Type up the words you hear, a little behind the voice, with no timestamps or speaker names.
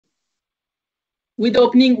With the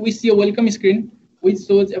opening, we see a welcome screen, which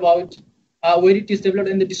shows about where it is developed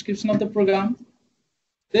and the description of the program.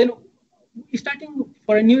 Then, starting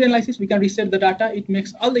for a new analysis, we can reset the data. It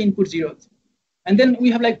makes all the input zeros. And then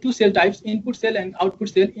we have like two cell types, input cell and output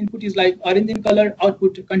cell. Input is like orange in color,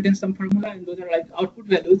 output contains some formula, and those are like output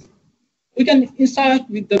values. We can insert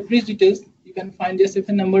with the bridge details. You can find the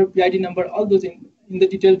SFN number, PID number, all those in the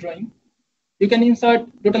detailed drawing. You can insert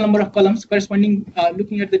total number of columns corresponding,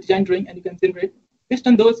 looking at the design drawing, and you can generate. Based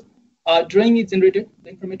on those, drawing is generated,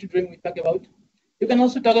 the informative drawing we talk about. You can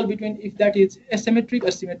also toggle between if that is asymmetric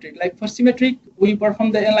or symmetric. Like for symmetric, we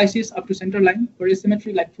perform the analysis up to center line. For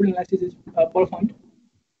asymmetric, like full analysis is performed.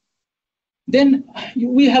 Then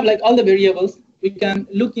we have like all the variables. We can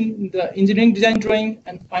look in the engineering design drawing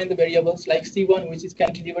and find the variables like C1, which is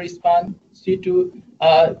cantilever span, C2,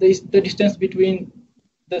 the distance between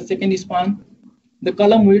the second span, the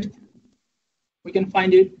column width, we can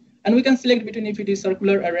find it. And we can select between if it is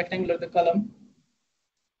circular or rectangular, the column.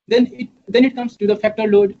 Then it comes to the factor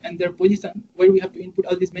load and their position, where we have to input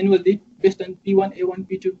all this manually based on P1, A1,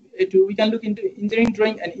 P2, A2. We can look into engineering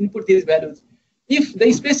drawing and input these values. If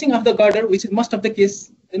the spacing of the girder, which is most of the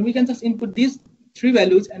case, then we can just input these three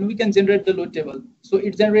values and we can generate the load table. So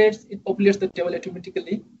it populates the table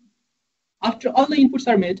automatically. After all the inputs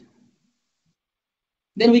are made,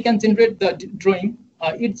 then we can generate the drawing.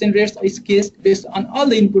 It generates a sketch based on all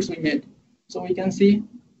the inputs we made. So we can see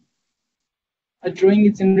a drawing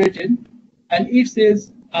is generated, and it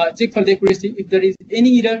says check for the accuracy. If there is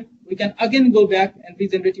any error, we can again go back and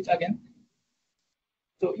regenerate it again.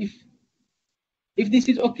 So if this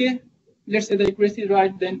is okay, let's say the accuracy is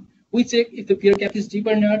right, then we check if the pier cap is deep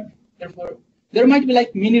or not. Therefore, there might be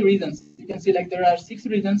like many reasons. You can see like there are 6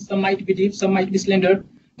 reasons. Some might be deep, some might be slender.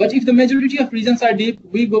 But if the majority of reasons are deep,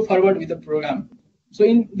 we go forward with the program. So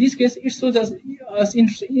in this case, it shows us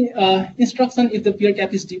instruction if the pier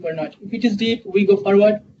cap is deep or not. If it is deep, we go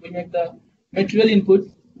forward. We make the material input.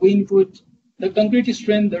 We input the concrete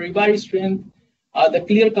strength, the rebar strength, the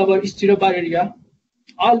clear cover, stereo bar area,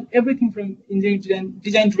 everything from engineering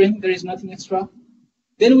design drawing. There is nothing extra.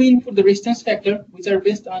 Then we input the resistance factor, which are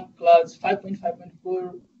based on clause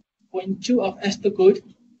 5.5.4.2 of AASHTO code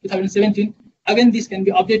 2017. Again, this can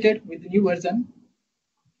be updated with the new version.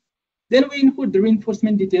 Then we input the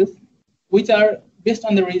reinforcement details, which are based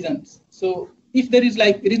on the regions. So if there is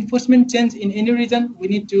like reinforcement change in any region, we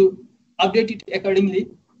need to update it accordingly.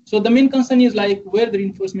 So the main concern is like where the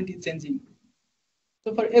reinforcement is changing.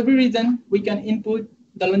 So for every region, we can input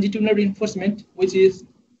the longitudinal reinforcement, which is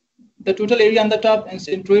the total area on the top and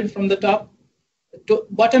centroid from the top, to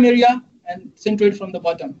bottom area and centroid from the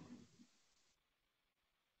bottom.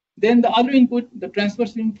 Then the other input, the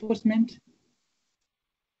transverse reinforcement.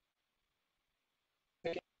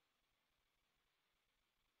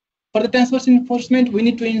 For the transverse reinforcement, we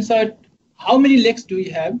need to insert how many legs do we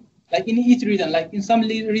have, like in each region. Like in some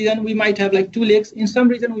region, we might have like 2 legs. In some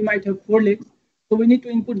region, we might have 4 legs. So we need to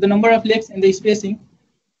input the number of legs and the spacing.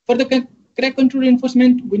 For the crack control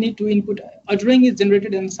reinforcement, we need to input a drawing is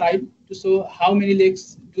generated inside to show how many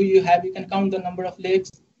legs do you have. You can count the number of legs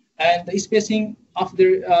and the spacing of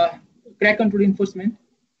the crack control reinforcement.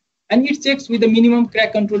 And it checks with the minimum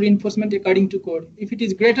crack control reinforcement according to code. If it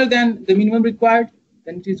is greater than the minimum required,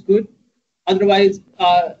 then it is good. Otherwise,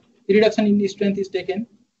 the reduction in the strength is taken.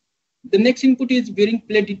 The next input is bearing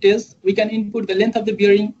plate details. We can input the length of the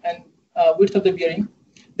bearing and width of the bearing.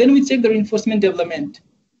 Then we check the reinforcement development.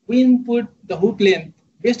 We input the hook length.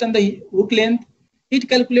 Based on the hook length, it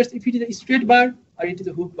calculates if it is a straight bar or it is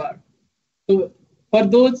a hook bar. So for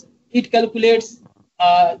those, it calculates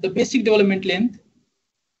the basic development length.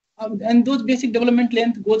 And those basic development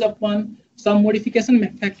length goes upon some modification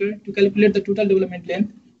factor to calculate the total development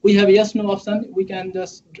length. We have yes/no option. We can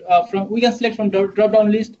just we can select from drop-down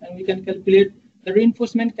list and we can calculate the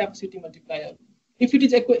reinforcement capacity multiplier. If it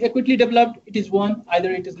is equitably developed, it is 1.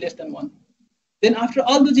 Either it is less than 1. Then after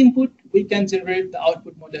all those input, we can generate the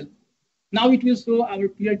output model. Now it will show our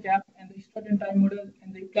pier cap and the Strut-and-Tie model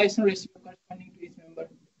and the utilization ratio corresponding to each member.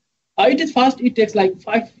 It is fast. It takes like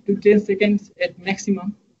 5 to 10 seconds at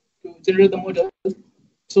maximum to generate the model.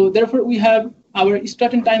 So therefore, we have our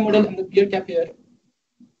Strut-and-Tie model and the pier cap here.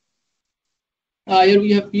 Here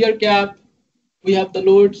we have pier cap, we have the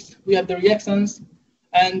loads, we have the reactions,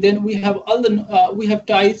 and then we have all the we have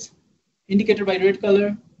ties indicated by red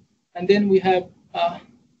color, and then we have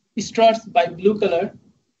struts by blue color,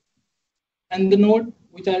 and the node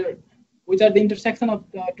which are the intersection of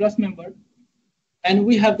the truss member, and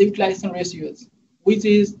we have the utilization ratios, which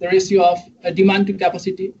is the ratio of demand to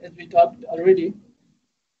capacity, as we talked already.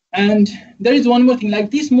 And there is one more thing,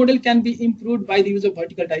 like this model can be improved by the use of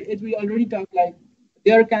vertical tie. As we already talked, like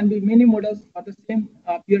there can be many models for the same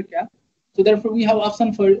Pier cap. So therefore, we have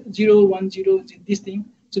option for 0, 1, 0, this thing.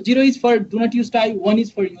 So 0 is for do not use tie, 1 is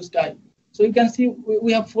for use tie. So you can see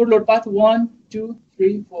we have 4 load path, 1, 2,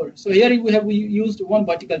 3, 4. So here we used 1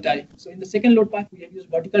 vertical tie. So in the second load path, we have used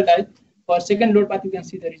vertical tie. For second load path, you can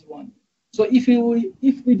see there is 1. So if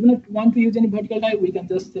we do not want to use any vertical tie, we can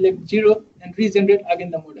just select 0 and regenerate again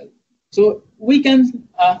the model. So we can,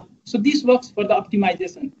 so this works for the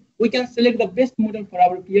optimization. We can select the best model for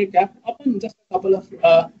our Pier cap upon just a couple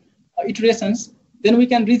of iterations. Then we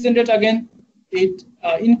can regenerate again. It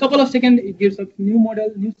in a couple of seconds, it gives us new model,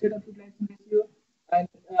 new set of utilization ratio,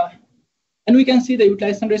 and we can see the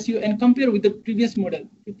utilization ratio and compare with the previous model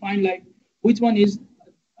to find like which one is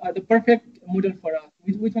the perfect model for us,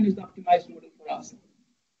 which one is the optimized model for us.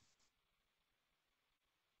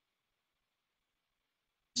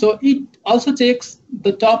 So it also checks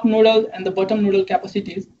the top nodal and the bottom nodal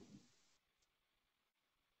capacities.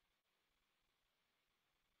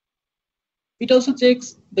 It also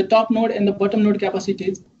checks the top node and the bottom node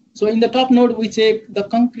capacities. So in the top node, we check the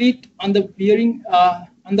concrete on the bearing,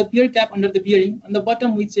 on the Pier cap under the bearing. On the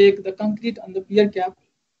bottom, we check the concrete on the Pier cap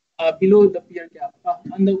below the Pier cap,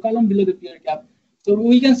 on the column below the Pier cap. So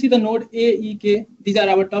we can see the node A, E, K. These are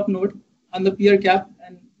our top node on the Pier cap,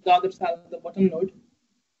 and the others are the bottom node.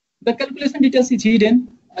 The calculation details is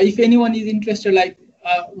hidden. If anyone is interested, like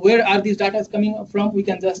where are these data coming from, we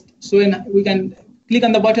can just show and we can click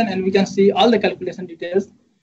on the button and we can see all the calculation details.